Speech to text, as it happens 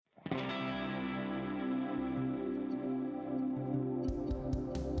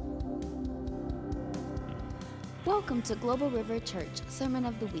Welcome to Global River Church Sermon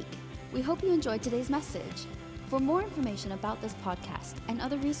of the Week. We hope you enjoyed today's message. For more information about this podcast and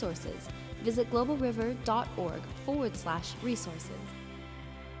other resources, visit globalriver.org/resources.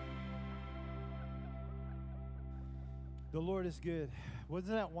 The Lord is good.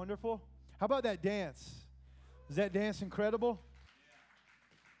 Wasn't that wonderful? How about that dance? Is that dance incredible?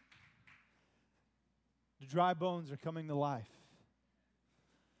 The dry bones are coming to life.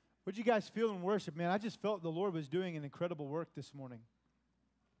 What did you guys feel in worship, man? I just felt the Lord was doing an incredible work this morning.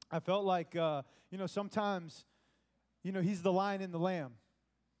 I felt like, sometimes, He's the lion and the lamb.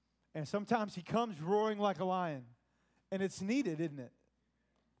 And sometimes He comes roaring like a lion. And it's needed, isn't it?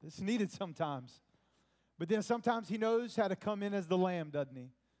 It's needed sometimes. But then sometimes He knows how to come in as the lamb, doesn't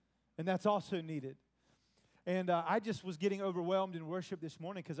He? And that's also needed. And I just was getting overwhelmed in worship this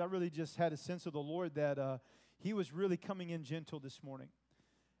morning because I really just had a sense of the Lord that He was really coming in gentle this morning.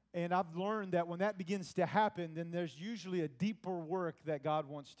 And I've learned that when that begins to happen, then there's usually a deeper work that God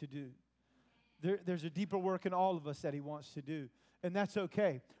wants to do. There's a deeper work in all of us that He wants to do. And that's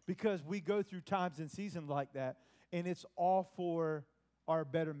okay because we go through times and seasons like that, and it's all for our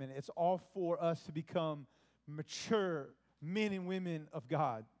betterment. It's all for us to become mature men and women of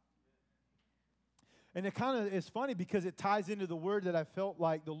God. And it kind of is funny because it ties into the word that I felt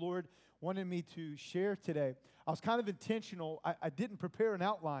like the Lord wanted me to share today. I was kind of intentional. I didn't prepare an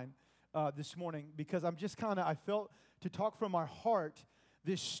outline this morning because I felt to talk from my heart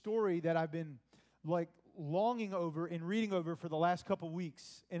this story that I've been longing over and reading over for the last couple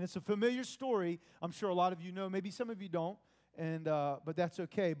weeks. And it's a familiar story. I'm sure a lot of you know. Maybe some of you don't, but that's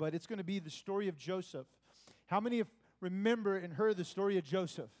okay. But it's going to be the story of Joseph. How many have remember and heard the story of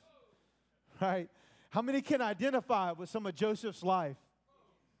Joseph? Right? How many can identify with some of Joseph's life?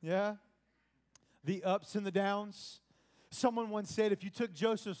 Yeah? The ups and the downs. Someone once said if you took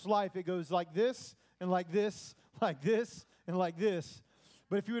Joseph's life, it goes like this, and like this, like this, and like this.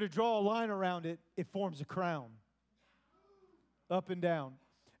 But if you were to draw a line around it, it forms a crown. Up and down.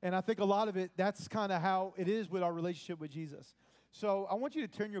 And I think a lot of it, that's kind of how it is with our relationship with Jesus. So I want you to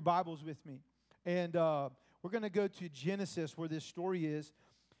turn your Bibles with me. And we're going to go to Genesis where this story is.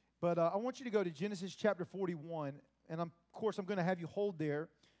 But I want you to go to Genesis chapter 41, and of course I'm going to have you hold there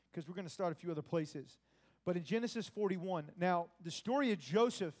because we're going to start a few other places. But in Genesis 41, now the story of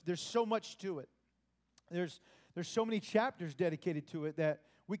Joseph, there's so much to it. There's so many chapters dedicated to it that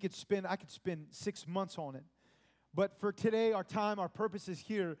I could spend 6 months on it. But for today, our time, our purposes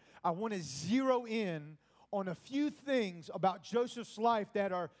here, I want to zero in on a few things about Joseph's life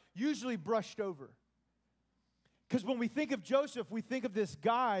that are usually brushed over. Because when we think of Joseph, we think of this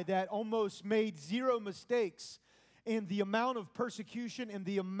guy that almost made zero mistakes in the amount of persecution and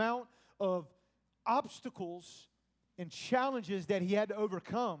the amount of obstacles and challenges that he had to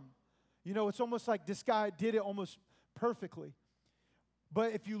overcome. You know, it's almost like this guy did it almost perfectly.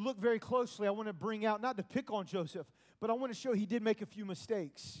 But if you look very closely, I want to bring out, not to pick on Joseph, but I want to show he did make a few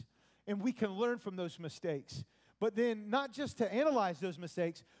mistakes. And we can learn from those mistakes. But then not just to analyze those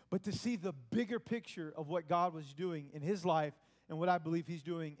mistakes, but to see the bigger picture of what God was doing in his life and what I believe He's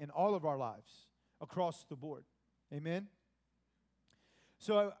doing in all of our lives across the board. Amen?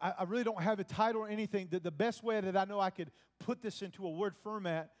 So I really don't have a title or anything. The best way that I know I could put this into a word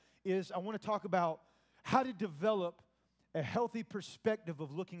format is I want to talk about how to develop a healthy perspective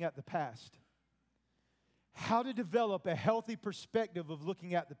of looking at the past. How to develop a healthy perspective of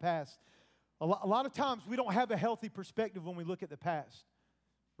looking at the past. A lot of times we don't have a healthy perspective when we look at the past,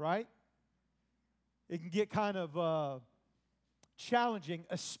 right? It can get kind of challenging,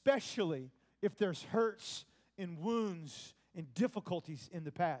 especially if there's hurts and wounds and difficulties in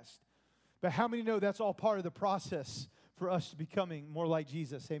the past. But how many know that's all part of the process for us to becoming more like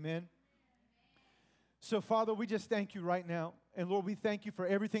Jesus? Amen? So, Father, we just thank You right now. And, Lord, we thank You for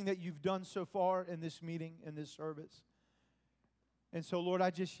everything that You've done so far in this meeting, in this service. And so, Lord, I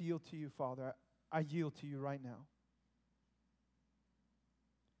just yield to You, Father. I yield to You right now.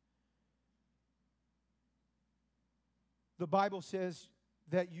 The Bible says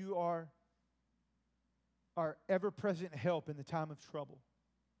that You are our ever-present help in the time of trouble.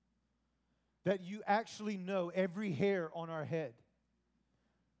 That You actually know every hair on our head.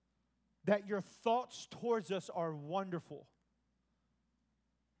 That Your thoughts towards us are wonderful.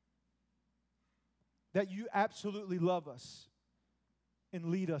 That You absolutely love us and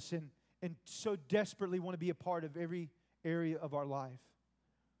lead us and so desperately want to be a part of every area of our life.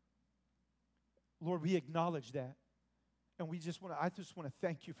 Lord, we acknowledge that. And I just want to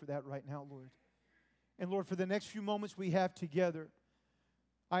thank You for that right now, Lord. And Lord, for the next few moments we have together,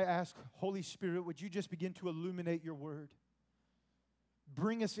 I ask, Holy Spirit, would You just begin to illuminate Your word?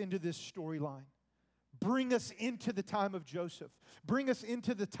 Bring us into this storyline. Bring us into the time of Joseph. Bring us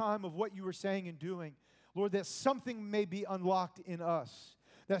into the time of what you were saying and doing. Lord, that something may be unlocked in us,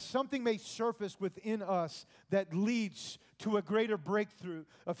 that something may surface within us that leads to a greater breakthrough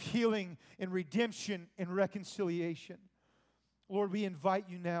of healing and redemption and reconciliation. Lord, we invite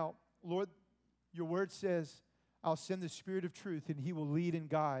you now. Lord, your word says, I'll send the Spirit of truth, and he will lead and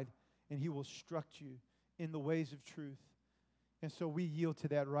guide, and he will instruct you in the ways of truth. And so we yield to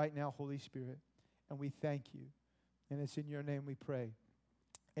that right now, Holy Spirit, and we thank you. And it's in your name we pray.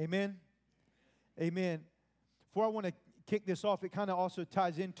 Amen. Amen. Before I want to kick this off, it kind of also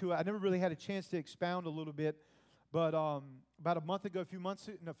ties into it. I never really had a chance to expound a little bit, but about a month ago,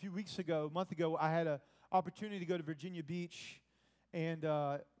 a few weeks ago, I had an opportunity to go to Virginia Beach, and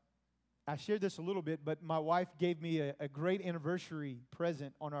I shared this a little bit, but my wife gave me a great anniversary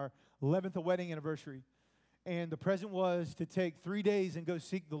present on our 11th wedding anniversary, and the present was to take 3 days and go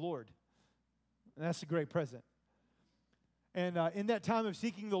seek the Lord, and that's a great present. And in that time of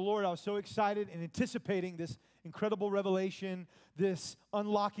seeking the Lord, I was so excited and anticipating this incredible revelation, this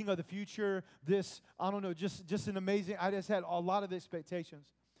unlocking of the future, this, just an amazing, I just had a lot of expectations.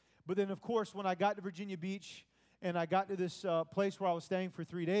 But then, of course, when I got to Virginia Beach and I got to this place where I was staying for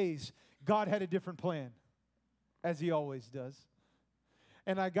 3 days, God had a different plan, as he always does.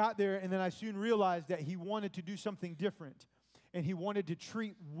 And I got there, and then I soon realized that he wanted to do something different, and he wanted to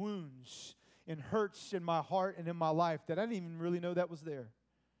treat wounds and hurts in my heart and in my life that I didn't even really know that was there.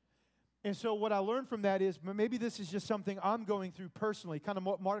 And so what I learned from that is maybe this is just something I'm going through personally, kind of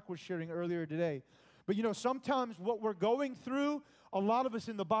what Mark was sharing earlier today. But sometimes what we're going through, a lot of us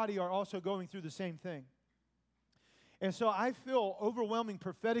in the body are also going through the same thing. And so I feel overwhelming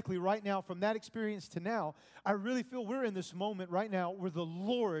prophetically right now from that experience to now. I really feel we're in this moment right now where the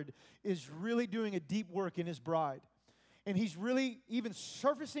Lord is really doing a deep work in his bride. And he's really even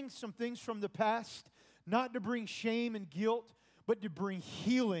surfacing some things from the past, not to bring shame and guilt, but to bring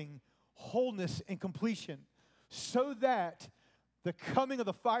healing, wholeness, and completion, so that the coming of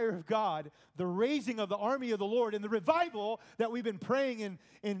the fire of God, the raising of the army of the Lord, and the revival that we've been praying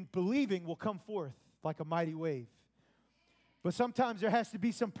and believing will come forth like a mighty wave. But sometimes there has to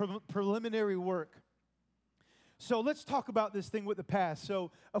be some preliminary work. So let's talk about this thing with the past. So,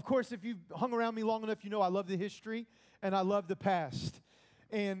 of course, if you've hung around me long enough, you know I love the history and I love the past.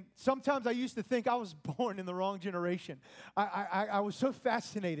 And sometimes I used to think I was born in the wrong generation. I was so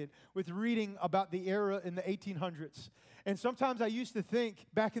fascinated with reading about the era in the 1800s. And sometimes I used to think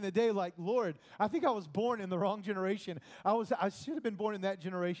back in the day, like, Lord, I think I was born in the wrong generation. I should have been born in that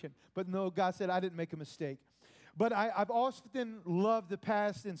generation. But no, God said I didn't make a mistake. But I've often loved the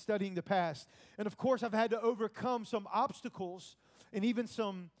past and studying the past. And, of course, I've had to overcome some obstacles and even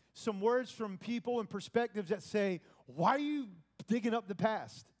some words from people and perspectives that say, why are you digging up the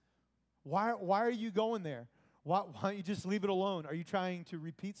past? Why are you going there? Why don't you just leave it alone? Are you trying to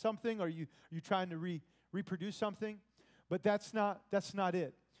repeat something? Are you trying to reproduce something? But that's not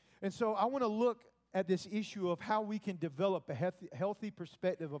it. And so I want to look at this issue of how we can develop a healthy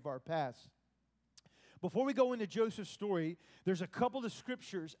perspective of our past. Before we go into Joseph's story, there's a couple of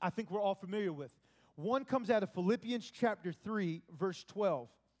scriptures I think we're all familiar with. One comes out of Philippians chapter 3, verse 12.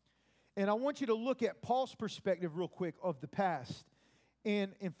 And I want you to look at Paul's perspective real quick of the past.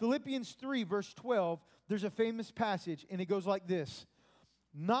 And in Philippians 3, verse 12, there's a famous passage, and it goes like this.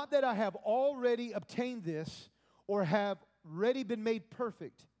 Not that I have already obtained this or have already been made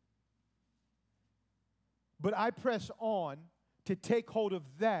perfect, but I press on to take hold of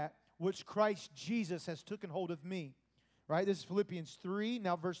that which Christ Jesus has taken hold of me. Right? This is Philippians 3,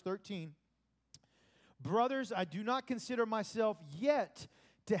 now verse 13. Brothers, I do not consider myself yet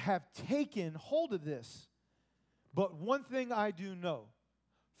to have taken hold of this. But one thing I do know,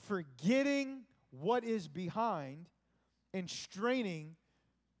 forgetting what is behind and straining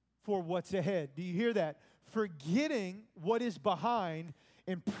for what's ahead. Do you hear that? Forgetting what is behind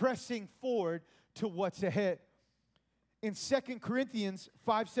and pressing forward to what's ahead. In 2 Corinthians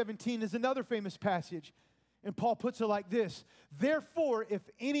 5:17 is another famous passage. And Paul puts it like this. Therefore, if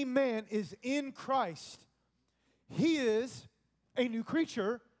any man is in Christ, he is a new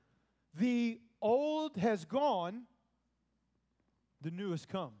creature. The old has gone, the new has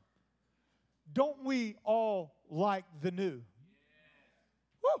come. Don't we all like the new?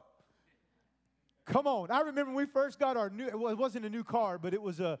 Yeah. Woo! Come on. I remember when we first got our new, it wasn't a new car, but it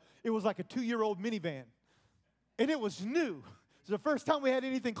was like a 2-year-old minivan. And it was new. It was the first time we had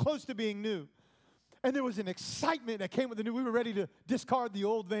anything close to being new. And there was an excitement that came with the new. We were ready to discard the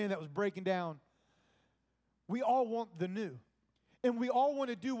old van that was breaking down. We all want the new. And we all want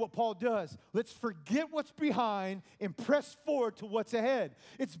to do what Paul does. Let's forget what's behind and press forward to what's ahead.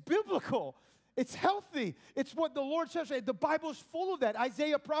 It's biblical. It's healthy. It's what the Lord says. The Bible's full of that.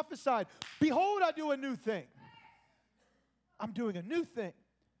 Isaiah prophesied, behold, I do a new thing. I'm doing a new thing.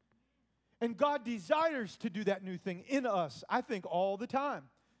 And God desires to do that new thing in us, I think, all the time.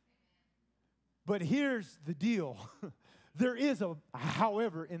 But here's the deal. There is a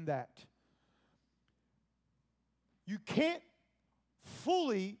however in that. You can't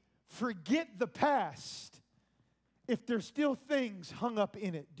fully forget the past if there's still things hung up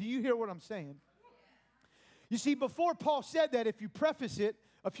in it. Do you hear what I'm saying? You see, before Paul said that, if you preface it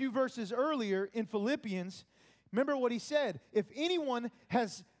a few verses earlier in Philippians, remember what he said. If anyone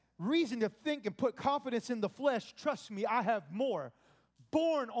has reason to think and put confidence in the flesh, trust me, I have more.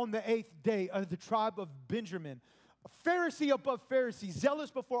 Born on the 8th day of the tribe of Benjamin, a Pharisee above Pharisees,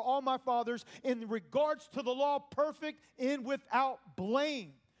 zealous before all my fathers, in regards to the law, perfect and without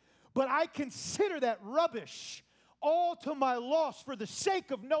blame. But I consider that rubbish, all to my loss for the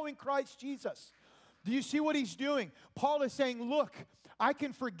sake of knowing Christ Jesus. Do you see what he's doing? Paul is saying, look, I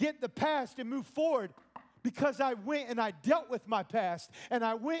can forget the past and move forward because I went and I dealt with my past, and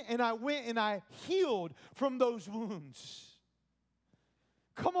I went and I healed from those wounds.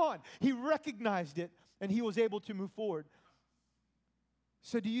 Come on. He recognized it, and he was able to move forward.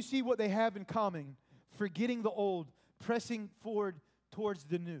 So do you see what they have in common? Forgetting the old, pressing forward towards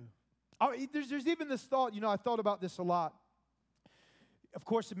the new. There's even this thought, I thought about this a lot. Of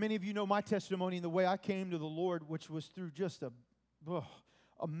course, many of you know my testimony and the way I came to the Lord, which was through just a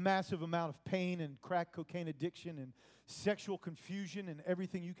massive amount of pain and crack cocaine addiction and sexual confusion and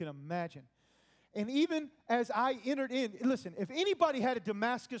everything you can imagine. And even as I entered in, listen, if anybody had a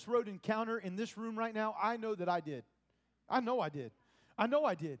Damascus Road encounter in this room right now, I know that I did. I know I did.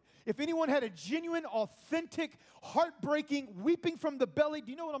 If anyone had a genuine, authentic, heartbreaking, weeping from the belly,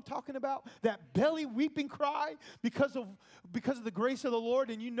 do you know what I'm talking about? That belly weeping cry because of the grace of the Lord,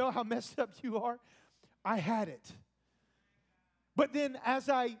 and you know how messed up you are. I had it. But then as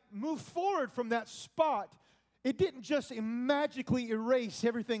I moved forward from that spot, it didn't just magically erase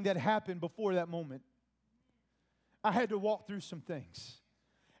everything that happened before that moment. I had to walk through some things.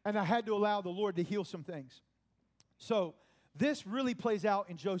 And I had to allow the Lord to heal some things. So this really plays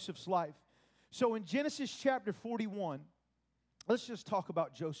out in Joseph's life. So in Genesis chapter 41, let's just talk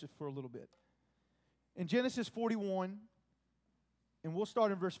about Joseph for a little bit. In Genesis 41, and we'll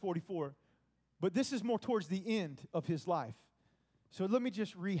start in verse 44, but this is more towards the end of his life. So let me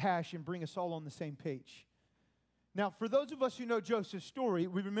just rehash and bring us all on the same page. Now, for those of us who know Joseph's story,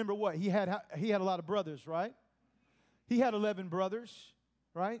 we remember what? He had a lot of brothers, right? He had 11 brothers,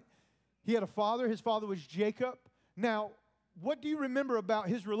 right? He had a father. His father was Jacob. Now, what do you remember about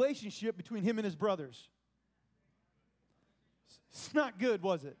his relationship between him and his brothers? It's not good,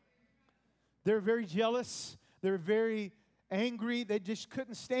 was it? They were very jealous. They were very angry. They just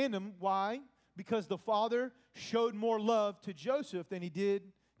couldn't stand him. Why? Because the father showed more love to Joseph than he did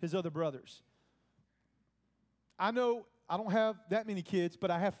his other brothers. I know I don't have that many kids, but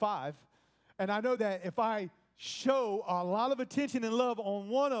I have 5. And I know that if I show a lot of attention and love on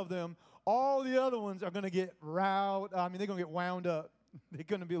one of them, all the other ones are going to get they're going to get wound up. They're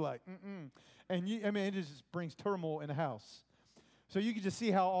going to be like, And it just brings turmoil in the house. So you can just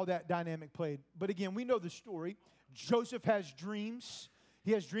see how all that dynamic played. But again, we know the story. Joseph has dreams.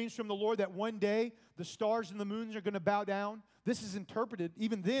 He has dreams from the Lord that one day the stars and the moons are going to bow down. This is interpreted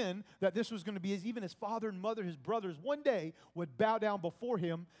even then that this was going to be even his father and mother, his brothers, one day would bow down before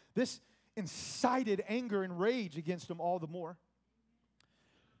him. This incited anger and rage against him all the more.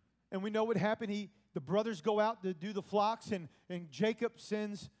 And we know what happened. The brothers go out to do the flocks, and Jacob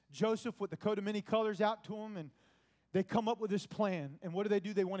sends Joseph with the coat of many colors out to him, and they come up with this plan. And what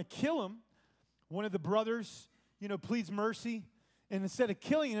do? They want to kill him. One of the brothers, pleads mercy. And instead of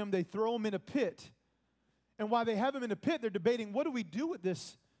killing him, they throw him in a pit. And while they have him in a pit, they're debating, what do we do with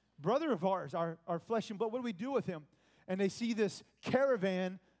this brother of ours, our flesh and blood? What do we do with him? And they see this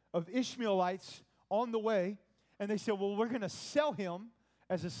caravan of Ishmaelites on the way. And they say, well, we're going to sell him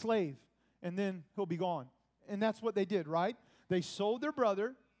as a slave. And then he'll be gone. And that's what they did, right? They sold their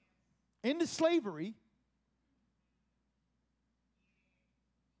brother into slavery.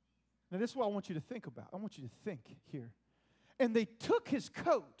 Now, this is what I want you to think about. I want you to think here. And they took his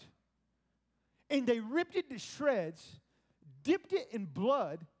coat, and they ripped it to shreds, dipped it in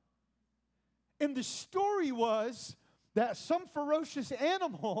blood, and the story was that some ferocious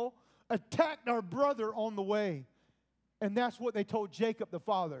animal attacked our brother on the way. And that's what they told Jacob, the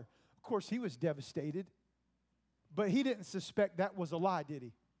father. Of course, he was devastated, but he didn't suspect that was a lie, did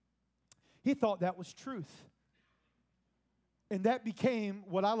he? He thought that was truth. And that became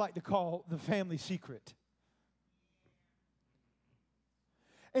what I like to call the family secret.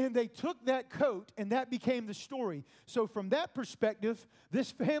 And they took that coat, and that became the story. So from that perspective,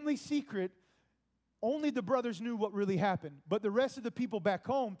 this family secret, only the brothers knew what really happened. But the rest of the people back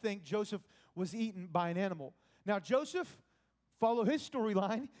home think Joseph was eaten by an animal. Now Joseph, follow his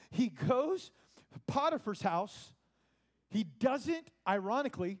storyline, he goes to Potiphar's house. He doesn't,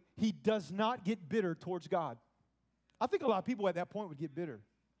 ironically, he does not get bitter towards God. I think a lot of people at that point would get bitter.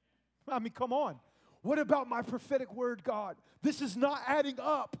 I mean, come on. What about my prophetic word, God? This is not adding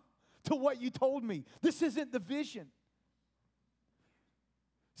up to what you told me. This isn't the vision.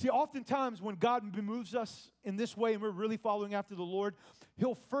 See, oftentimes when God moves us in this way and we're really following after the Lord,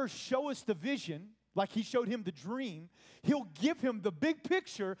 He'll first show us the vision, like He showed him the dream. He'll give him the big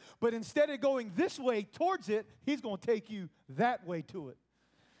picture, but instead of going this way towards it, He's going to take you that way to it.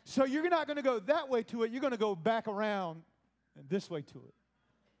 So you're not going to go that way to it. You're going to go back around and this way to it.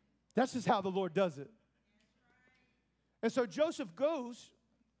 That's just how the Lord does it. And so Joseph goes,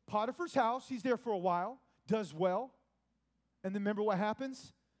 Potiphar's house, he's there for a while, does well. And then remember what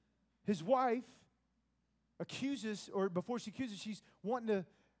happens? His wife accuses, or before she accuses, she's wanting to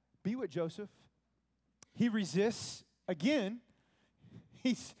be with Joseph. He resists again.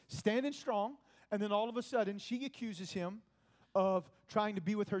 He's standing strong. And then all of a sudden, she accuses him of trying to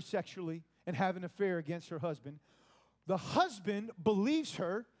be with her sexually and have an affair against her husband. The husband believes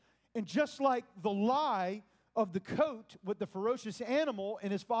her. And just like the lie of the coat with the ferocious animal,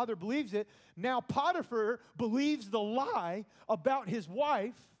 and his father believes it, now Potiphar believes the lie about his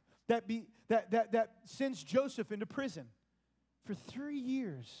wife that sends Joseph into prison for 3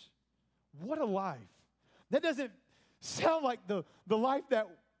 years. What a life. That doesn't sound like the life that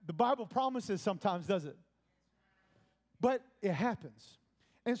the Bible promises sometimes, does it? But it happens.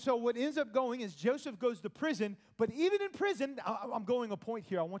 And so what ends up going is Joseph goes to prison, but even in prison, I'm going a point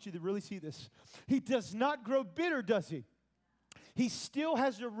here. I want you to really see this. He does not grow bitter, does he? He still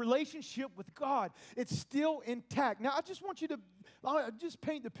has a relationship with God. It's still intact. Now, I just want you to just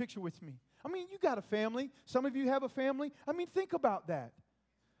paint the picture with me. I mean, you got a family. Some of you have a family. I mean, think about that.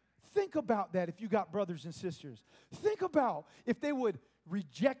 Think about that if you got brothers and sisters. Think about if they would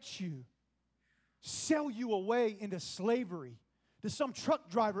reject you, sell you away into slavery, to some truck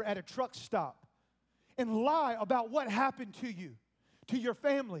driver at a truck stop and lie about what happened to you, to your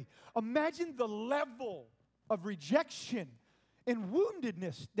family. Imagine the level of rejection and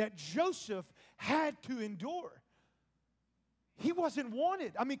woundedness that Joseph had to endure. He wasn't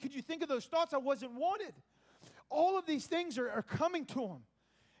wanted. I mean, could you think of those thoughts? I wasn't wanted. All of these things are coming to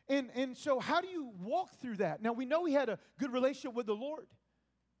him. And so how do you walk through that? Now, we know he had a good relationship with the Lord,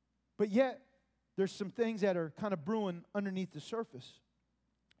 but yet there's some things that are kind of brewing underneath the surface.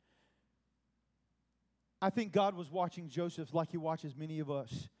 I think God was watching Joseph like He watches many of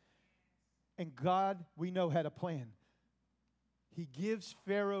us. And God, we know, had a plan. He gives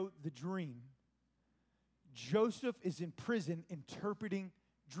Pharaoh the dream. Joseph is in prison interpreting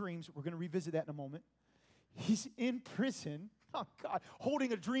dreams. We're going to revisit that in a moment. He's in prison, oh God,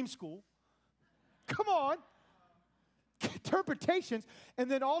 holding a dream school. Come on. Interpretations.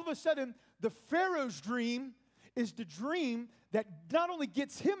 And then all of a sudden, the Pharaoh's dream is the dream that not only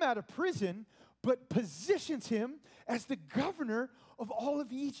gets him out of prison, but positions him as the governor of all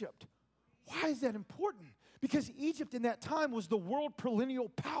of Egypt. Why is that important? Because Egypt in that time was the world perennial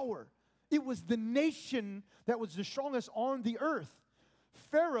power. It was the nation that was the strongest on the earth.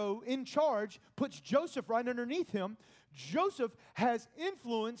 Pharaoh, in charge, puts Joseph right underneath him. Joseph has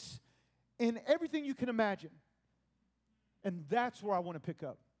influence in everything you can imagine. And that's where I want to pick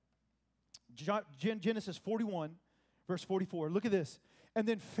up. Genesis 41, verse 44. Look at this. And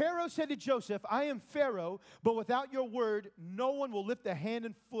then Pharaoh said to Joseph, I am Pharaoh, but without your word, no one will lift a hand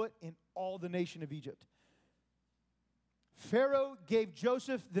and foot in all the nation of Egypt. Pharaoh gave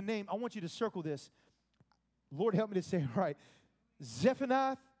Joseph the name. I want you to circle this. Lord, help me to say it right.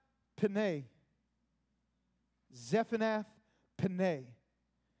 Zephanath-Paneah. Zephanath-Paneah.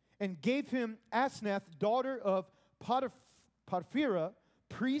 And gave him Asenath, daughter of Potiphera,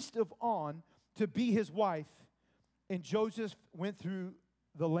 priest of On, to be his wife. And Joseph went through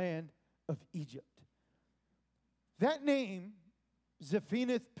the land of Egypt. That name,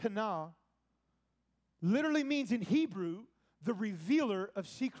 Zephanath-Paneah, literally means in Hebrew, the revealer of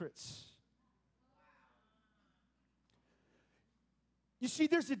secrets. You see,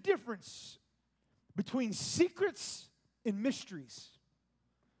 there's a difference between secrets and mysteries.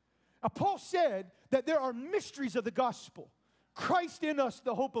 Now, Paul said that there are mysteries of the gospel. Christ in us,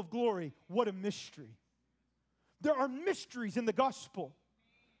 the hope of glory. What a mystery. There are mysteries in the gospel,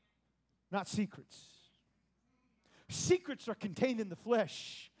 not secrets. Secrets are contained in the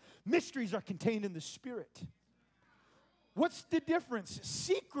flesh. Mysteries are contained in the spirit. What's the difference?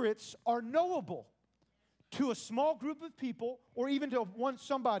 Secrets are knowable to a small group of people or even to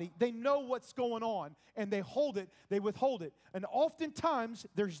somebody. They know what's going on and they hold it, they withhold it. And oftentimes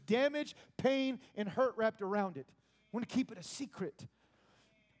there's damage, pain, and hurt wrapped around it. We want to keep it a secret.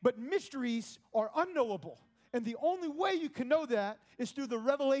 But mysteries are unknowable. And the only way you can know that is through the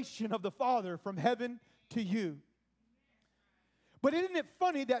revelation of the Father from heaven to you. But isn't it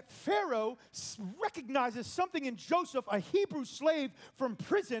funny that Pharaoh recognizes something in Joseph, a Hebrew slave from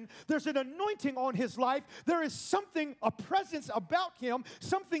prison? There's an anointing on his life. There is something, a presence about him,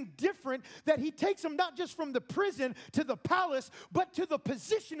 something different, that he takes him not just from the prison to the palace, but to the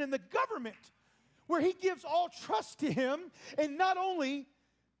position in the government, where he gives all trust to him. And not only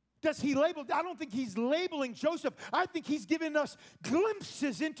does he label, I don't think he's labeling Joseph. I think he's giving us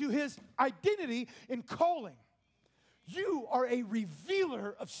glimpses into his identity and calling. You are a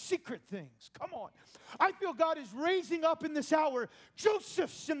revealer of secret things. Come on. I feel God is raising up in this hour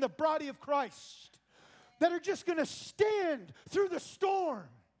Josephs in the body of Christ that are just going to stand through the storm.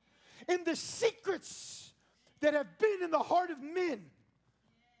 And the secrets that have been in the heart of men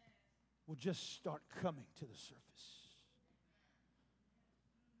will just start coming to the surface.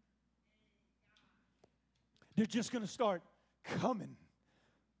 They're just going to start coming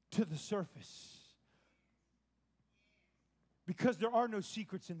to the surface. Because there are no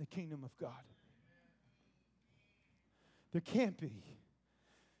secrets in the kingdom of God. There can't be.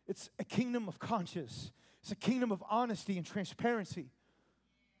 It's a kingdom of conscience. It's a kingdom of honesty and transparency.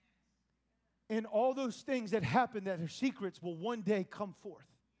 And all those things that happen that are secrets will one day come forth.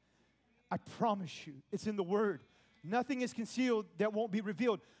 I promise you. It's in the Word. Nothing is concealed that won't be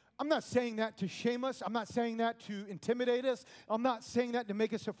revealed. I'm not saying that to shame us. I'm not saying that to intimidate us. I'm not saying that to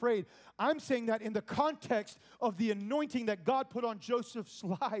make us afraid. I'm saying that in the context of the anointing that God put on Joseph's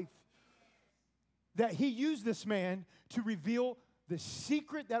life, that he used this man to reveal the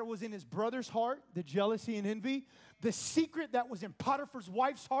secret that was in his brother's heart, the jealousy and envy, the secret that was in Potiphar's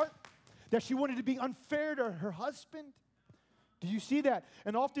wife's heart, that she wanted to be unfair to her husband. Do you see that?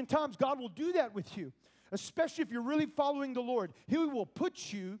 And oftentimes God will do that with you. Especially if you're really following the Lord. He will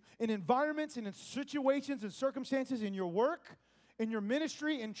put you in environments and in situations and circumstances in your work, in your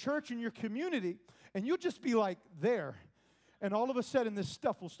ministry, in church, in your community, and you'll just be like there. And all of a sudden, this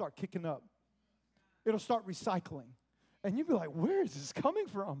stuff will start kicking up. It'll start recycling. And you'll be like, where is this coming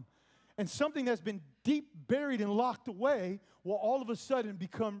from? And something that's been deep buried and locked away will all of a sudden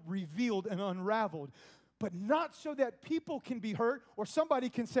become revealed and unraveled. But not so that people can be hurt or somebody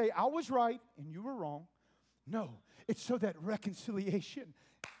can say, I was right and you were wrong. No, it's so that reconciliation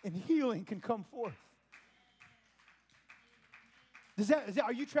and healing can come forth.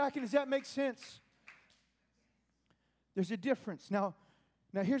 Are you tracking? Does that make sense? There's a difference. Now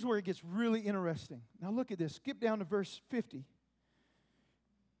here's where it gets really interesting. Now look at this. Skip down to verse 50.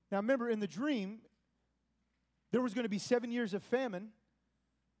 Now remember, in the dream, there was going to be 7 years of famine,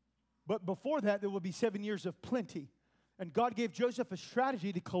 but before that, there will be 7 years of plenty. And God gave Joseph a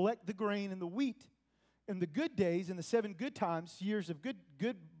strategy to collect the grain and the wheat in the good days, in the 7 good times, years of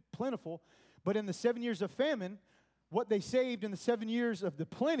good, plentiful. But in the 7 years of famine, what they saved in the 7 years of the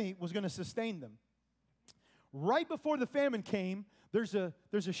plenty was going to sustain them. Right before the famine came, there's a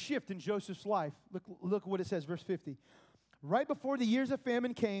shift in Joseph's life. Look what it says, verse 50. Right before the years of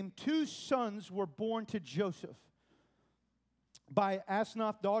famine came, 2 sons were born to Joseph by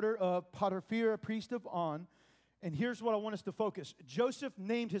Asenath, daughter of Potiphar, priest of On. And here's what I want us to focus. Joseph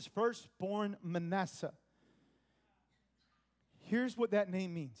named his firstborn Manasseh. Here's what that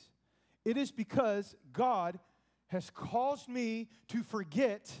name means. It is because God has caused me to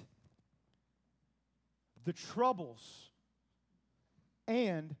forget the troubles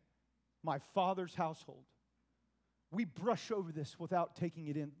and my father's household. We brush over this without taking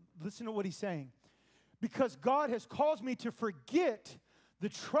it in. Listen to what he's saying. Because God has caused me to forget the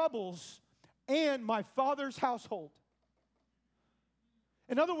troubles and my father's household.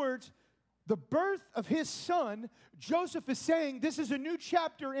 In other words, the birth of his son, Joseph is saying, this is a new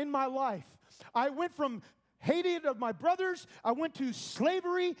chapter in my life. I went from hated of my brothers, I went to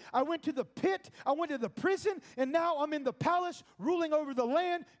slavery, I went to the pit, I went to the prison, and now I'm in the palace ruling over the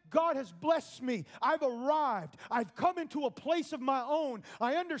land. God has blessed me. I've arrived. I've come into a place of my own.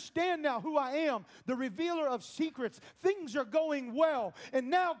 I understand now who I am, the revealer of secrets. Things are going well.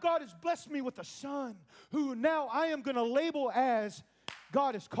 And now God has blessed me with a son who now I am going to label as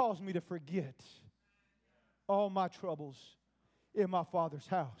God has caused me to forget all my troubles in my father's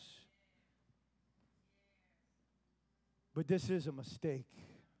house. But this is a mistake.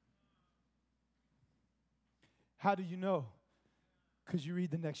 How do you know? Because you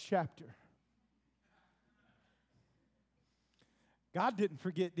read the next chapter. God didn't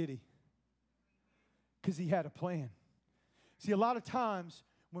forget, did he? Because he had a plan. See, a lot of times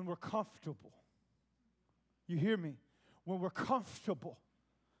when we're comfortable, you hear me? When we're comfortable,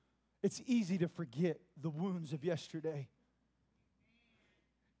 it's easy to forget the wounds of yesterday.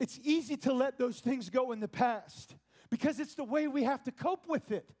 It's easy to let those things go in the past because it's the way we have to cope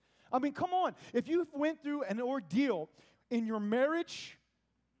with it. I mean, come on. If you went through an ordeal in your marriage,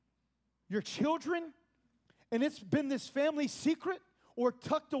 your children, and it's been this family secret or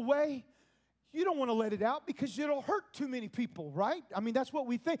tucked away, you don't want to let it out because it'll hurt too many people, right? I mean, that's what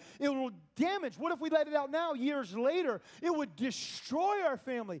we think. It will damage. What if we let it out now, years later? It would destroy our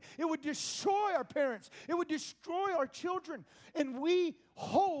family. It would destroy our parents. It would destroy our children. And we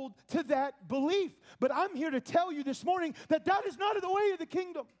hold to that belief. But I'm here to tell you this morning that that is not the way of the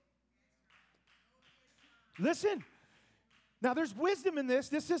kingdom. Listen. Now, there's wisdom in this.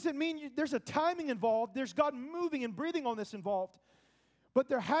 This doesn't mean there's a timing involved. There's God moving and breathing on this involved. But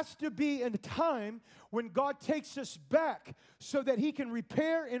there has to be a time when God takes us back so that he can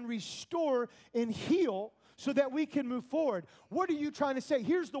repair and restore and heal so that we can move forward. What are you trying to say?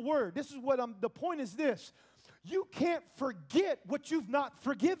 Here's the word. This is what the point is this. You can't forget what you've not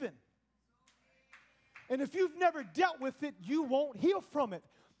forgiven. And if you've never dealt with it, you won't heal from it.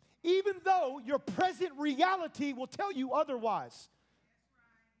 Even though your present reality will tell you otherwise.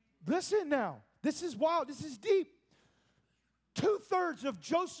 Listen now. This is wild. This is deep. 2/3 of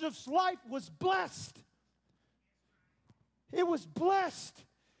Joseph's life was blessed. It was blessed.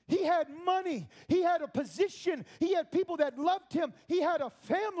 He had money. He had a position. He had people that loved him. He had a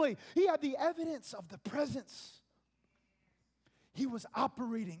family. He had the evidence of the presence. He was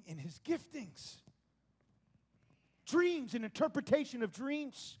operating in his giftings. Dreams and interpretation of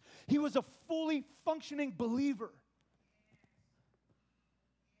dreams. He was a fully functioning believer.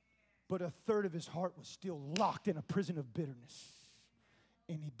 But 1/3 of his heart was still locked in a prison of bitterness.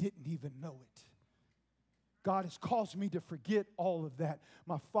 And he didn't even know it. God has caused me to forget all of that.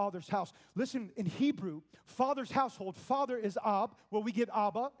 My father's house. Listen, in Hebrew, father's household, father is Ab, where we get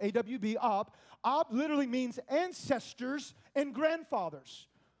Abba, A-W-B, Ab. Ab literally means ancestors and grandfathers.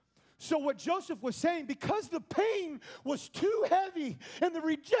 So what Joseph was saying, because the pain was too heavy and the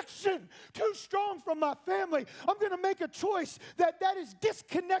rejection too strong from my family, I'm going to make a choice that is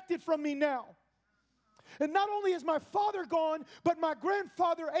disconnected from me now. And not only is my father gone, but my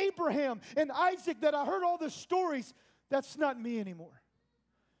grandfather Abraham and Isaac that I heard all the stories, that's not me anymore.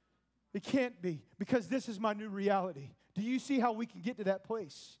 It can't be because this is my new reality. Do you see how we can get to that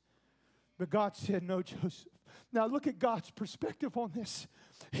place? But God said, no, Joseph. Now look at God's perspective on this.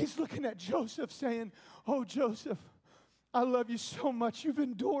 He's looking at Joseph saying, oh, Joseph, I love you so much. You've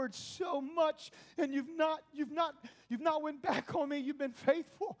endured so much, and you've not went back on me. You've been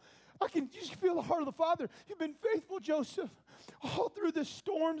faithful. I can just feel the heart of the Father. You've been faithful, Joseph. All through the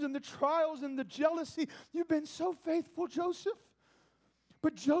storms and the trials and the jealousy, you've been so faithful, Joseph.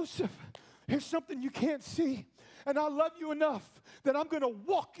 But Joseph, here's something you can't see. And I love you enough that I'm going to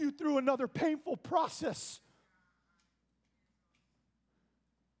walk you through another painful process.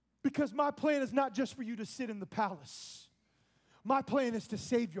 Because my plan is not just for you to sit in the palace. My plan is to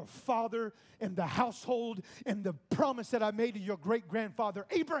save your father and the household and the promise that I made to your great-grandfather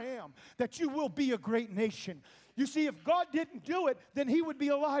Abraham that you will be a great nation. You see, if God didn't do it, then he would be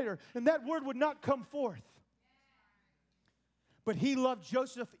a liar, and that word would not come forth. But he loved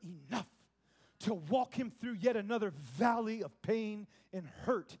Joseph enough to walk him through yet another valley of pain and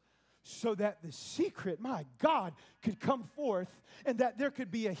hurt so that the secret, my God, could come forth and that there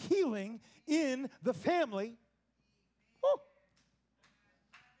could be a healing in the family. Woo.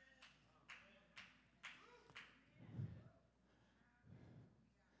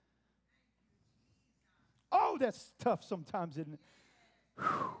 Oh, that's tough sometimes, isn't it?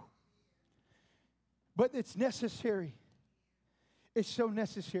 Whew. But it's necessary. It's so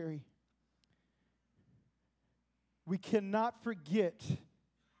necessary. We cannot forget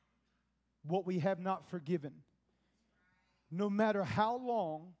what we have not forgiven. No matter how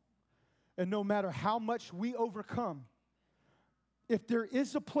long and no matter how much we overcome, if there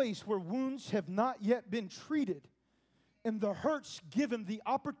is a place where wounds have not yet been treated and the hurts given the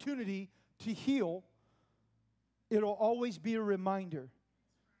opportunity to heal, it'll always be a reminder.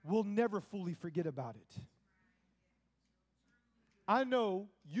 We'll never fully forget about it. I know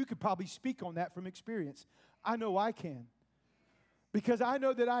you could probably speak on that from experience. I know I can. Because I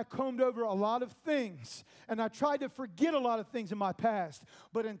know that I combed over a lot of things and I tried to forget a lot of things in my past.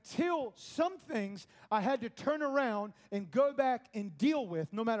 But until some things I had to turn around and go back and deal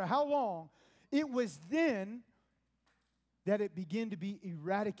with, no matter how long, it was then that it began to be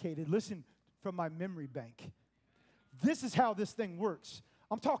eradicated. Listen, from my memory bank. This is how this thing works.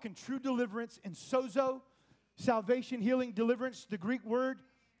 I'm talking true deliverance and sozo, salvation, healing, deliverance, the Greek word.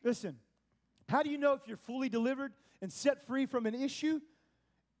 Listen, how do you know if you're fully delivered and set free from an issue?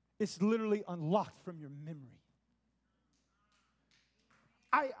 It's literally unlocked from your memory.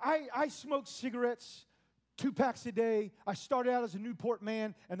 I smoked cigarettes, 2 packs a day. I started out as a Newport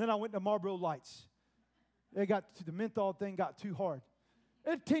man, and then I went to Marlboro Lights. The menthol thing got too hard.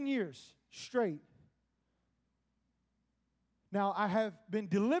 10 years straight. Now, I have been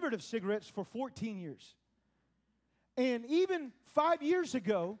delivered of cigarettes for 14 years. And even 5 years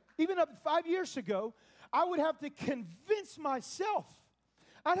ago, I would have to convince myself,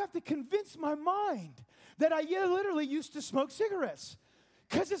 I'd have to convince my mind that I literally used to smoke cigarettes.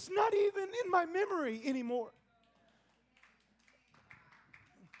 Because it's not even in my memory anymore.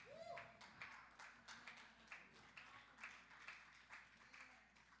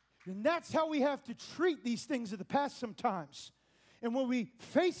 And that's how we have to treat these things of the past sometimes. And when we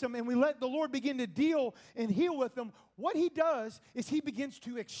face them and we let the Lord begin to deal and heal with them, what He does is He begins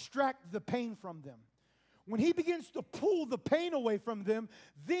to extract the pain from them. When He begins to pull the pain away from them,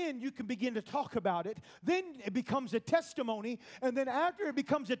 then you can begin to talk about it. Then it becomes a testimony. And then after it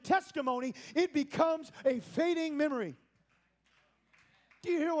becomes a testimony, it becomes a fading memory.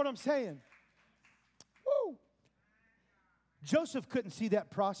 Do you hear what I'm saying? Woo! Joseph couldn't see that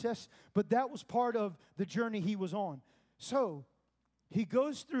process, but that was part of the journey he was on. So he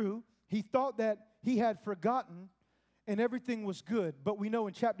goes through, he thought that he had forgotten and everything was good. But we know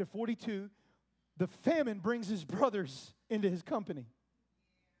in chapter 42, the famine brings his brothers into his company.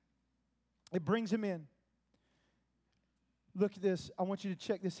 It brings him in. Look at this. I want you to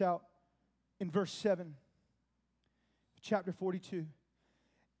check this out in verse 7, chapter 42.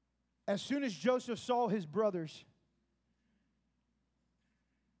 As soon as Joseph saw his brothers,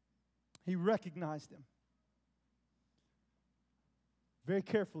 he recognized them. Very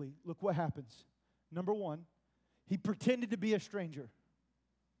carefully, look what happens. Number one, he pretended to be a stranger.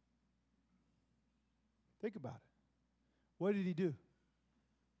 Think about it. What did he do?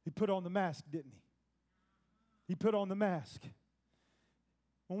 He put on the mask, didn't he? He put on the mask.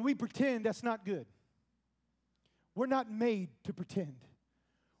 When we pretend, that's not good. We're not made to pretend.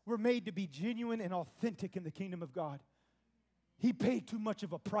 We're made to be genuine and authentic in the kingdom of God. He paid too much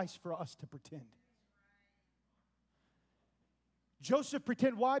of a price for us to pretend. Joseph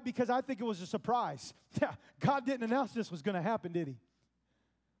pretended. Why? Because I think it was a surprise. Yeah, God didn't announce this was going to happen, did He?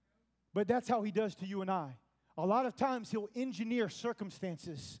 But that's how He does to you and I. A lot of times He'll engineer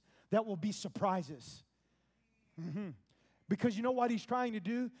circumstances that will be surprises. Because you know what He's trying to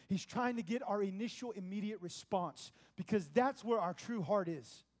do? He's trying to get our initial immediate response, because that's where our true heart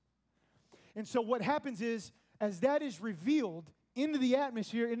is. And so what happens is, as that is revealed into the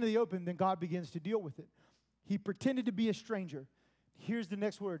atmosphere, into the open, then God begins to deal with it. He pretended to be a stranger. Here's the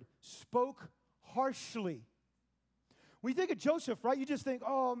next word: spoke harshly. When you think of Joseph, right, you just think,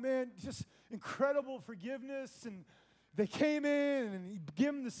 oh man, just incredible forgiveness. And they came in and He gave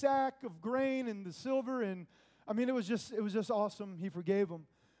them the sack of grain and the silver. And I mean, it was just awesome. He forgave them.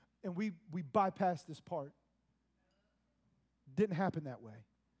 And we bypassed this part. Didn't happen that way.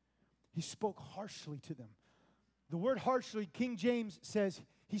 He spoke harshly to them. The word harshly, King James says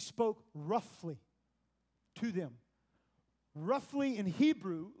He spoke roughly to them. Roughly in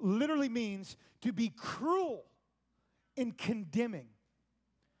Hebrew literally means to be cruel and condemning.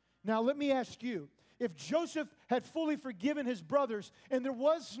 Now let me ask you, if Joseph had fully forgiven his brothers and there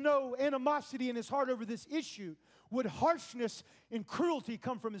was no animosity in his heart over this issue, would harshness and cruelty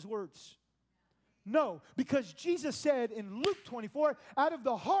come from his words? No, because Jesus said in Luke 24, out of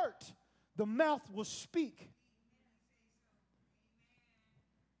the heart, the mouth will speak.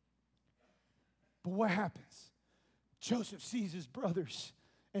 But what happens? Joseph sees his brothers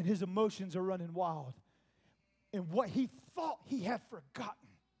and his emotions are running wild. And what he thought he had forgotten,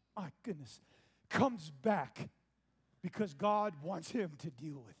 my goodness, comes back because God wants him to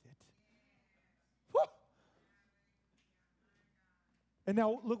deal with it. Woo! And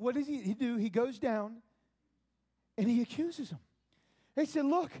now, look, what does he do? He goes down and he accuses them. He said,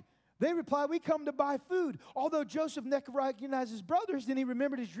 look, they replied, we come to buy food. Although Joseph never recognized his brothers, then he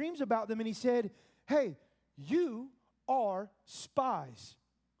remembered his dreams about them and he said, hey, you are spies.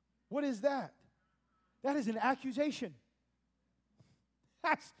 What is that? That is an accusation.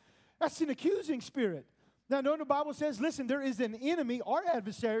 That's an accusing spirit. Now, no, the Bible says, listen, there is an enemy, our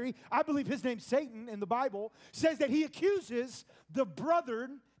adversary. I believe his name's Satan in the Bible, says that he accuses the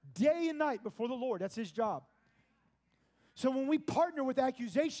brethren day and night before the Lord. That's his job. So when we partner with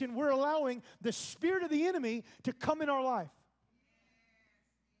accusation, we're allowing the spirit of the enemy to come in our life.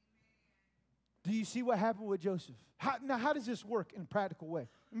 Do you see what happened with Joseph? How does this work in a practical way?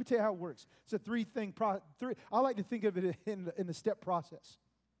 Let me tell you how it works. It's a three-thing process. I like to think of it in the step process.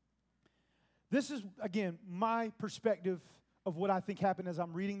 This is, again, my perspective of what I think happened as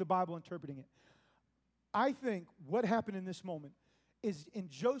I'm reading the Bible, interpreting it. I think what happened in this moment is in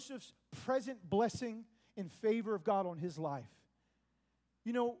Joseph's present blessing in favor of God on his life.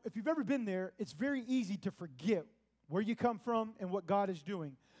 You know, if you've ever been there, it's very easy to forget where you come from and what God is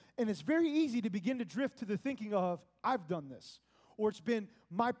doing. And it's very easy to begin to drift to the thinking of, I've done this. Or it's been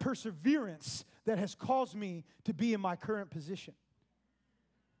my perseverance that has caused me to be in my current position.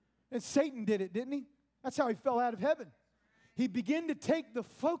 And Satan did it, didn't he? That's how he fell out of heaven. He began to take the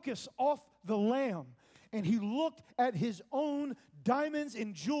focus off the Lamb, and he looked at his own diamonds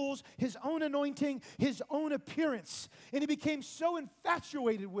and jewels, his own anointing, his own appearance. And he became so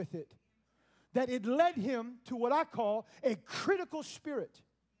infatuated with it that it led him to what I call a critical spirit.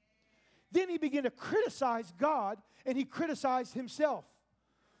 Then he began to criticize God, and he criticized himself.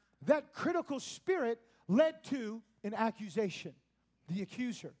 That critical spirit led to an accusation, the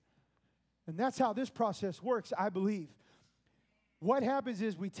accuser. And that's how this process works, I believe. What happens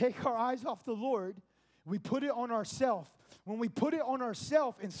is we take our eyes off the Lord, we put it on ourselves. When we put it on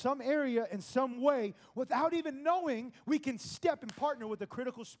ourselves in some area, in some way, without even knowing, we can step and partner with the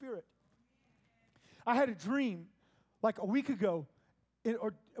critical spirit. I had a dream like a week ago,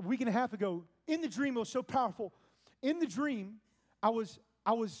 or a week and a half ago. In the dream, it was so powerful. In the dream, I was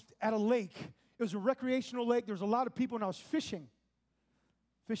at a lake. It was a recreational lake. There was a lot of people, and I was fishing.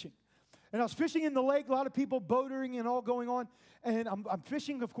 And I was fishing in the lake, a lot of people boating and all going on. And I'm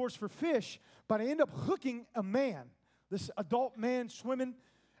fishing, of course, for fish, but I end up hooking a man, this adult man swimming,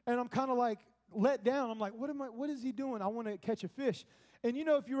 and I'm kind of like let down. I'm like, what is he doing? I want to catch a fish. And you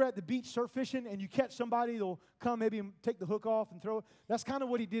know, if you're at the beach surf fishing and you catch somebody, they'll come maybe and take the hook off and throw it. That's kind of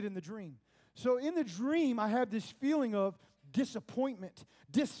what he did in the dream. So in the dream, I have this feeling of disappointment,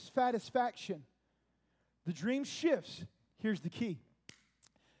 dissatisfaction. The dream shifts. Here's the key.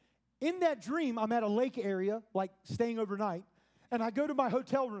 In that dream, I'm at a lake area, like staying overnight, and I go to my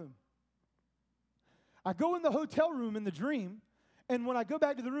hotel room. I go in the hotel room in the dream, and when I go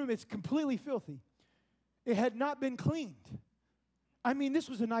back to the room, it's completely filthy. It had not been cleaned. I mean, this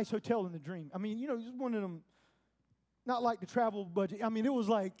was a nice hotel in the dream. I mean, you know, it was one of them, not like the travel budget. I mean, it was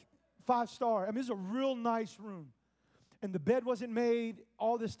like 5-star. I mean, it was a real nice room. And the bed wasn't made,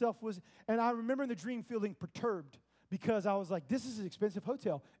 all this stuff was, and I remember in the dream feeling perturbed because I was like, this is an expensive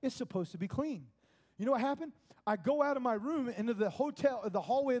hotel. It's supposed to be clean. You know what happened? I go out of my room into the hotel, the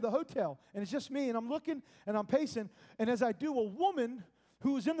hallway of the hotel, and it's just me, and I'm looking, and I'm pacing, and as I do, a woman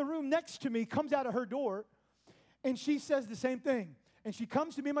who was in the room next to me comes out of her door, and she says the same thing. And she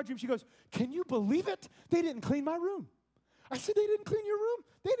comes to me in my dream. She goes, can you believe it? They didn't clean my room. I said, they didn't clean your room?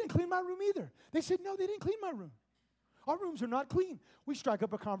 They didn't clean my room either. They said, no, they didn't clean my room. Our rooms are not clean. We strike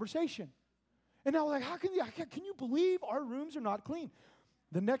up a conversation. And I was like, can you believe our rooms are not clean?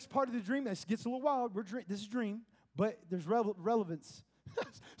 The next part of the dream, this gets a little wild. This is dream, but there's relevance.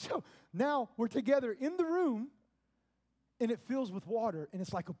 So now we're together in the room, and it fills with water, and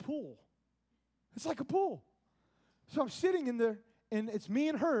it's like a pool. It's like a pool. So I'm sitting in there, and it's me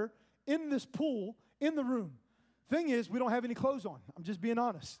and her in this pool in the room. Thing is, we don't have any clothes on. I'm just being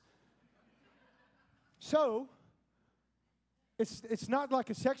honest. So it's not like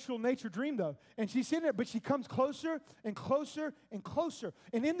a sexual nature dream, though. And she's sitting there, but she comes closer and closer and closer.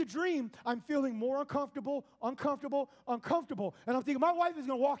 And in the dream, I'm feeling more uncomfortable. And I'm thinking, my wife is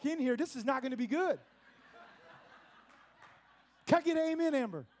going to walk in here. This is not going to be good. Can I get an amen,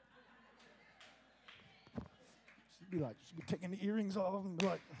 Amber? She'd be taking the earrings off and be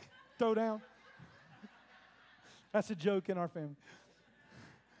like, throw down. That's a joke in our family.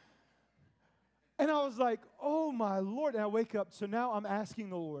 And I was like, oh my Lord. And I wake up. So now I'm asking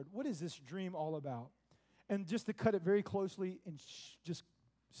the Lord, what is this dream all about? And just to cut it very closely and just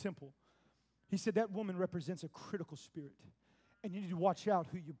simple, he said that woman represents a critical spirit. And you need to watch out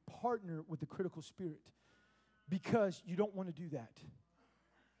who you partner with the critical spirit, because you don't want to do that.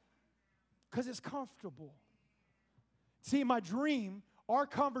 Because it's comfortable. See, in my dream, our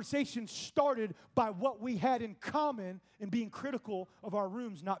conversation started by what we had in common in being critical of our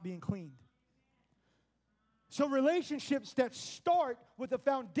rooms not being cleaned. So relationships that start with a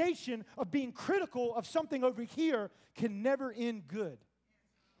foundation of being critical of something over here can never end good.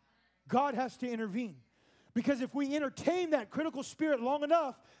 God has to intervene. Because if we entertain that critical spirit long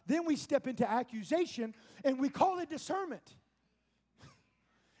enough, then we step into accusation, and we call it discernment.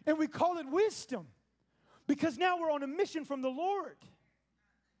 And we call it wisdom. Because now we're on a mission from the Lord.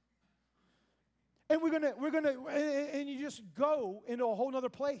 And we're gonna, and you just go into a whole other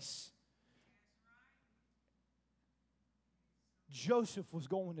place. Joseph was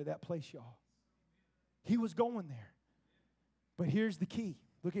going to that place, y'all. He was going there. But here's the key.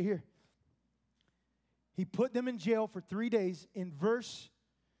 Look at here. He put them in jail for 3 days. In verse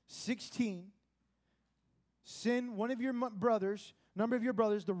 16, send one of your brothers, number of your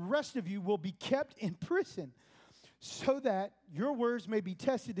brothers, the rest of you will be kept in prison, so that your words may be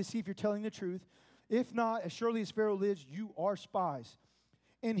tested to see if you're telling the truth. If not, as surely as Pharaoh lives, you are spies.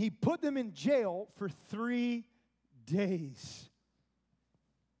 And he put them in jail for 3 days.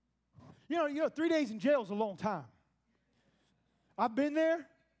 You know, 3 days in jail is a long time. I've been there.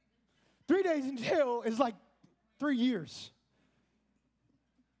 3 days in jail is like 3 years.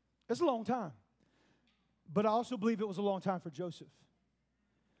 It's a long time. But I also believe it was a long time for Joseph.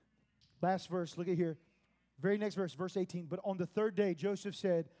 Last verse, look at here. Very next verse, verse 18. But on the 3rd day, Joseph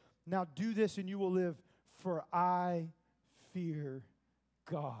said, now do this and you will live, for I fear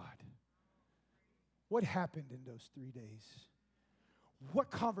God. What happened in those 3 days?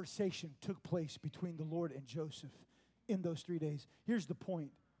 What conversation took place between the Lord and Joseph in those 3 days? Here's the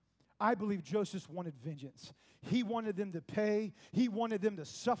point. I believe Joseph wanted vengeance. He wanted them to pay. He wanted them to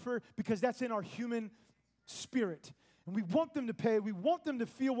suffer, because that's in our human spirit. And we want them to pay. We want them to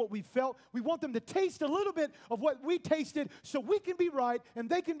feel what we felt. We want them to taste a little bit of what we tasted so we can be right and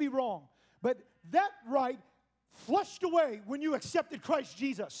they can be wrong. But that right flushed away when you accepted Christ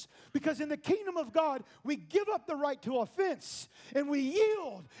Jesus. Because in the kingdom of God, we give up the right to offense, and we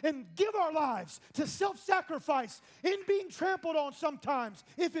yield and give our lives to self-sacrifice in being trampled on sometimes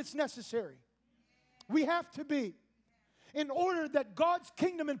if it's necessary. We have to be, in order that God's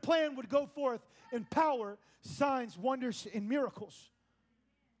kingdom and plan would go forth in power, signs, wonders, and miracles.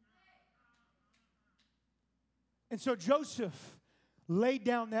 And so Joseph laid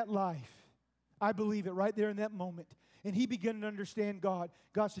down that life. I believe it right there in that moment. And he began to understand God.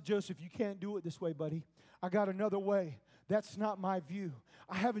 God said, Joseph, you can't do it this way, buddy. I got another way. That's not my view.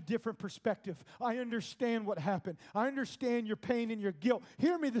 I have a different perspective. I understand what happened. I understand your pain and your guilt.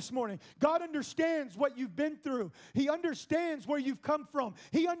 Hear me this morning. God understands what you've been through. He understands where you've come from.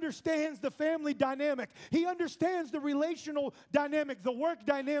 He understands the family dynamic. He understands the relational dynamic, the work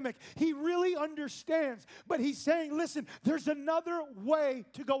dynamic. He really understands. But he's saying, listen, there's another way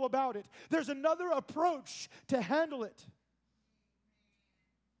to go about it. There's another approach to handle it.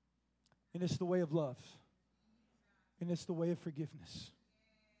 And it's the way of love. And it's the way of forgiveness.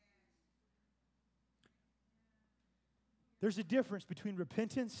 There's a difference between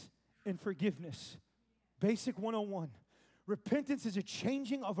repentance and forgiveness. Basic 101. Repentance is a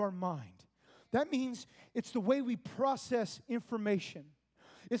changing of our mind. That means it's the way we process information.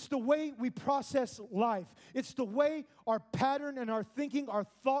 It's the way we process life. It's the way our pattern and our thinking, our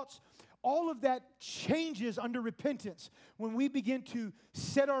thoughts, all of that changes under repentance when we begin to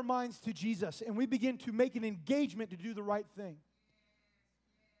set our minds to Jesus and we begin to make an engagement to do the right thing.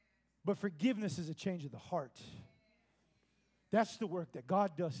 But forgiveness is a change of the heart. That's the work that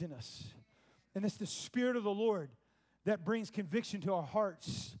God does in us. And it's the Spirit of the Lord that brings conviction to our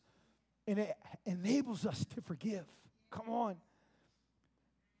hearts, and it enables us to forgive. Come on.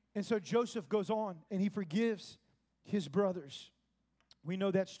 And so Joseph goes on and he forgives his brothers. We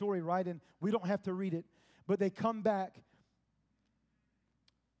know that story, right? And we don't have to read it. But they come back.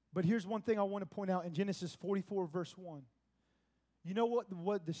 But here's one thing I want to point out in Genesis 44, verse 1. You know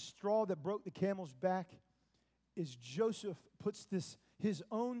what the straw that broke the camel's back is? Joseph puts his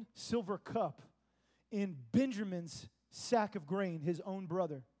own silver cup in Benjamin's sack of grain, his own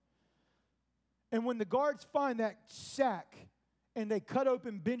brother. And when the guards find that sack and they cut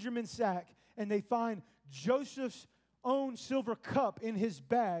open Benjamin's sack and they find Joseph's own silver cup in his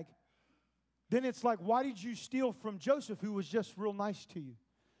bag, then it's like, why did you steal from Joseph, who was just real nice to you?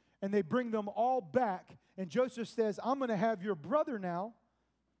 And they bring them all back, and Joseph says, I'm going to have your brother now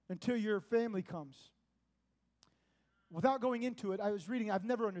until your family comes. Without going into it, I was reading, I've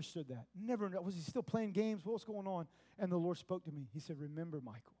never understood that. Was he still playing games? What was going on? And the Lord spoke to me. He said, remember,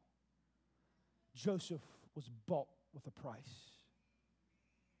 Michael, Joseph was bought with a price.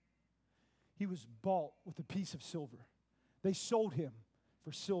 He was bought with a piece of silver. They sold him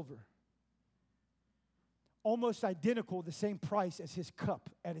for silver. Almost identical, the same price as his cup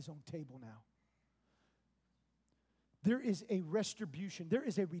at his own table now. There is a retribution, there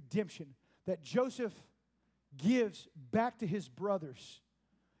is a redemption that Joseph gives back to his brothers.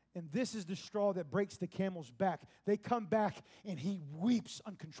 And this is the straw that breaks the camel's back. They come back and he weeps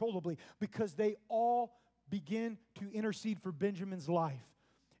uncontrollably because they all begin to intercede for Benjamin's life.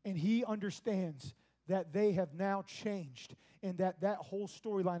 And he understands that they have now changed and that whole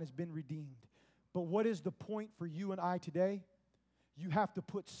storyline has been redeemed. But what is the point for you and I today? You have to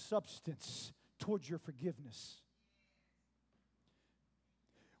put substance towards your forgiveness.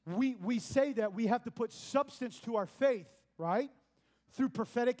 we say that we have to put substance to our faith, right? Through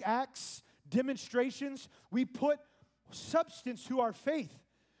prophetic acts, demonstrations, we put substance to our faith.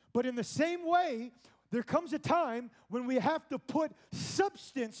 But in the same way, there comes a time when we have to put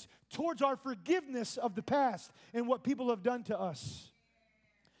substance towards our forgiveness of the past and what people have done to us.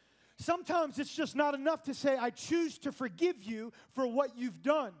 Sometimes it's just not enough to say, I choose to forgive you for what you've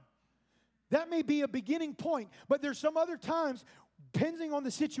done. That may be a beginning point, but there's some other times, depending on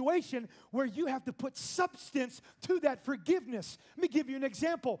the situation, where you have to put substance to that forgiveness. Let me give you an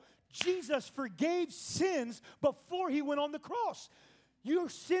example. Jesus forgave sins before he went on the cross. Your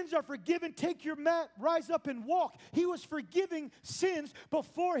sins are forgiven. Take your mat, rise up and walk. He was forgiving sins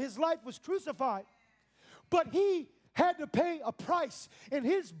before his life was crucified. But he had to pay a price, and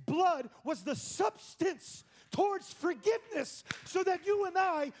his blood was the substance towards forgiveness so that you and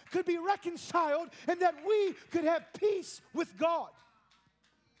I could be reconciled and that we could have peace with God.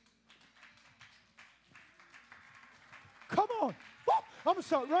 Come on. Woo! I'm going to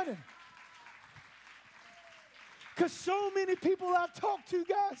start running. Because so many people I've talked to,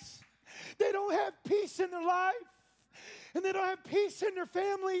 guys, they don't have peace in their life. And they don't have peace in their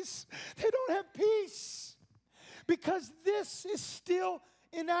families. They don't have peace. Because this is still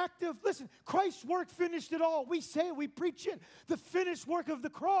inactive. Listen, Christ's work finished it all. We say it, we preach it. The finished work of the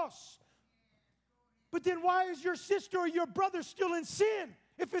cross. But then why is your sister or your brother still in sin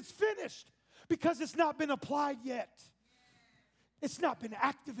if it's finished? Because it's not been applied yet. It's not been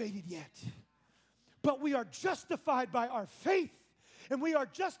activated yet. But we are justified by our faith. And we are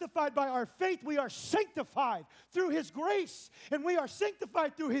justified by our faith. We are sanctified through his grace. And we are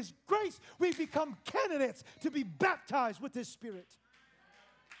sanctified through his grace. We become candidates to be baptized with his Spirit.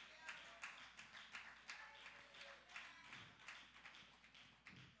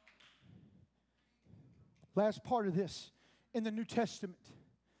 Last part of this in the New Testament.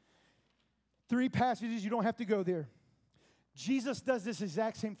 3 passages, you don't have to go there. Jesus does this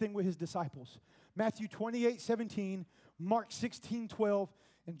exact same thing with his disciples. Matthew 28:17, Mark 16:12,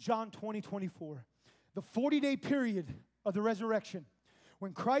 and John 20:24. The 40-day period of the resurrection.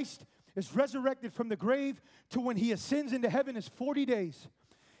 When Christ is resurrected from the grave to when he ascends into heaven is 40 days.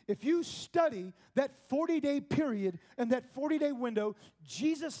 If you study that 40-day period and that 40-day window,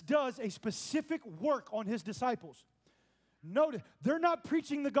 Jesus does a specific work on his disciples. Notice, they're not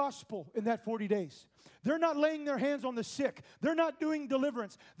preaching the gospel in that 40 days. They're not laying their hands on the sick. They're not doing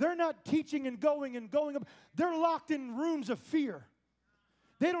deliverance. They're not teaching and going up. They're locked in rooms of fear.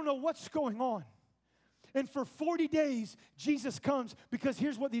 They don't know what's going on. And for 40 days, Jesus comes because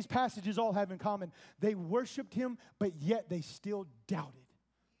here's what these passages all have in common. They worshiped him, but yet they still doubted.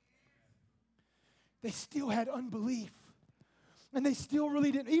 They still had unbelief. And they still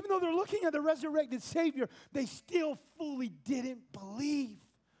really didn't, even though they're looking at the resurrected Savior, they still fully didn't believe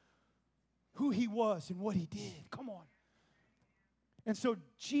who he was and what he did. Come on. And so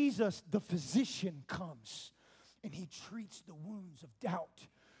Jesus, the physician, comes and he treats the wounds of doubt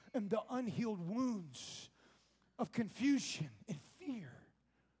and the unhealed wounds of confusion and fear.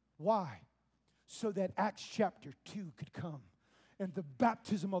 Why? So that Acts chapter 2 could come. And the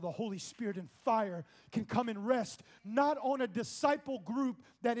baptism of the Holy Spirit and fire can come and rest, not on a disciple group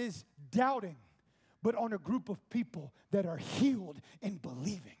that is doubting, but on a group of people that are healed and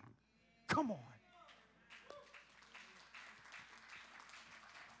believing. Come on.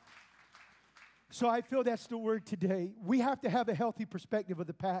 So I feel that's the word today. We have to have a healthy perspective of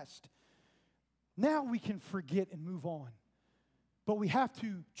the past. Now we can forget and move on. But we have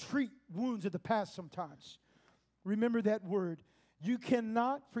to treat wounds of the past sometimes. Remember that word. You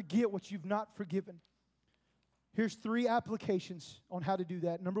cannot forget what you've not forgiven. Here's 3 applications on how to do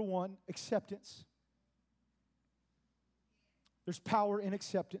that. Number 1, acceptance. There's power in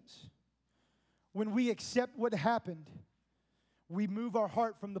acceptance. When we accept what happened, we move our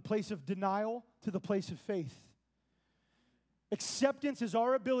heart from the place of denial to the place of faith. Acceptance is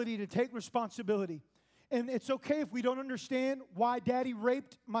our ability to take responsibility. And it's okay if we don't understand why daddy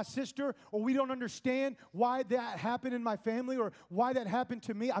raped my sister, or we don't understand why that happened in my family, or why that happened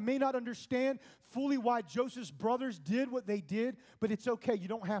to me. I may not understand fully why Joseph's brothers did what they did, but it's okay. You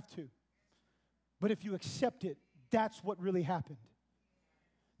don't have to. But if you accept it, that's what really happened.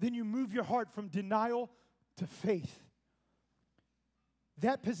 Then you move your heart from denial to faith.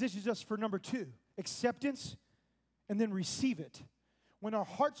 That positions us for number 2, acceptance, and then receive it. When our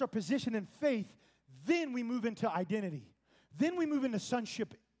hearts are positioned in faith, then we move into identity. Then we move into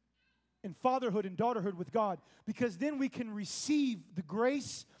sonship and fatherhood and daughterhood with God, because then we can receive the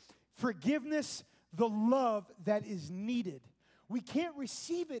grace, forgiveness, the love that is needed. We can't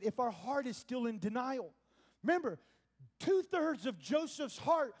receive it if our heart is still in denial. Remember, 2/3 of Joseph's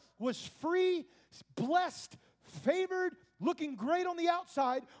heart was free, blessed, favored, looking great on the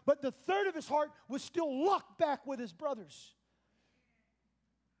outside, but the third of his heart was still locked back with his brothers.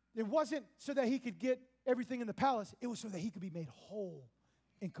 It wasn't so that he could get everything in the palace. It was so that he could be made whole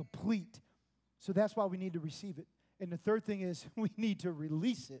and complete. So that's why we need to receive it. And the third thing is we need to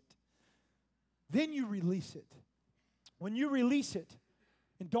release it. Then you release it. When you release it,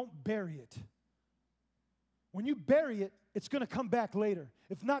 and don't bury it. When you bury it, it's going to come back later.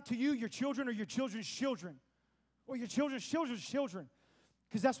 If not to you, your children or your children's children. Or your children's children's children.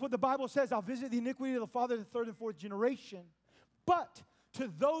 Because that's what the Bible says. I'll visit the iniquity of the father, the third and fourth generation. But to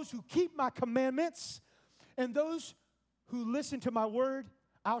those who keep my commandments and those who listen to my word,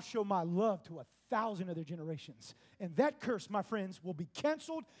 I'll show my love to 1,000 of their generations. And that curse, my friends, will be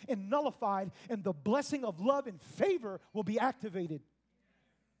canceled and nullified, and the blessing of love and favor will be activated.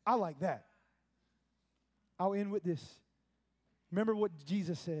 I like that. I'll end with this. Remember what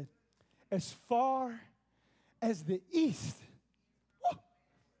Jesus said. As far as the east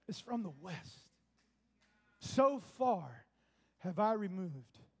is from the west, so far have I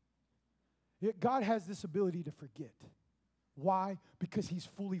removed. Yet God has this ability to forget. Why? Because he's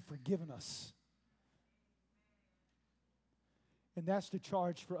fully forgiven us. And that's the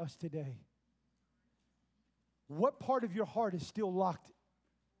charge for us today. What part of your heart is still locked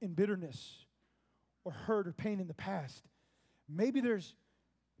in bitterness or hurt or pain in the past? Maybe there's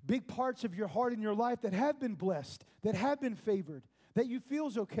big parts of your heart in your life that have been blessed, that have been favored, that you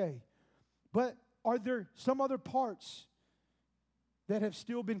feel's okay. But are there some other parts that have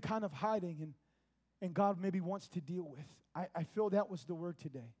still been kind of hiding and God maybe wants to deal with? I feel that was the word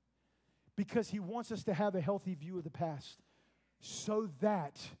today. Because he wants us to have a healthy view of the past so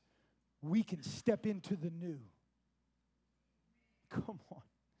that we can step into the new. Come on.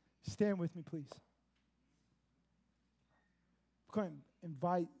 Stand with me, please. I'm going to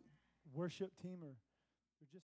invite worship team or just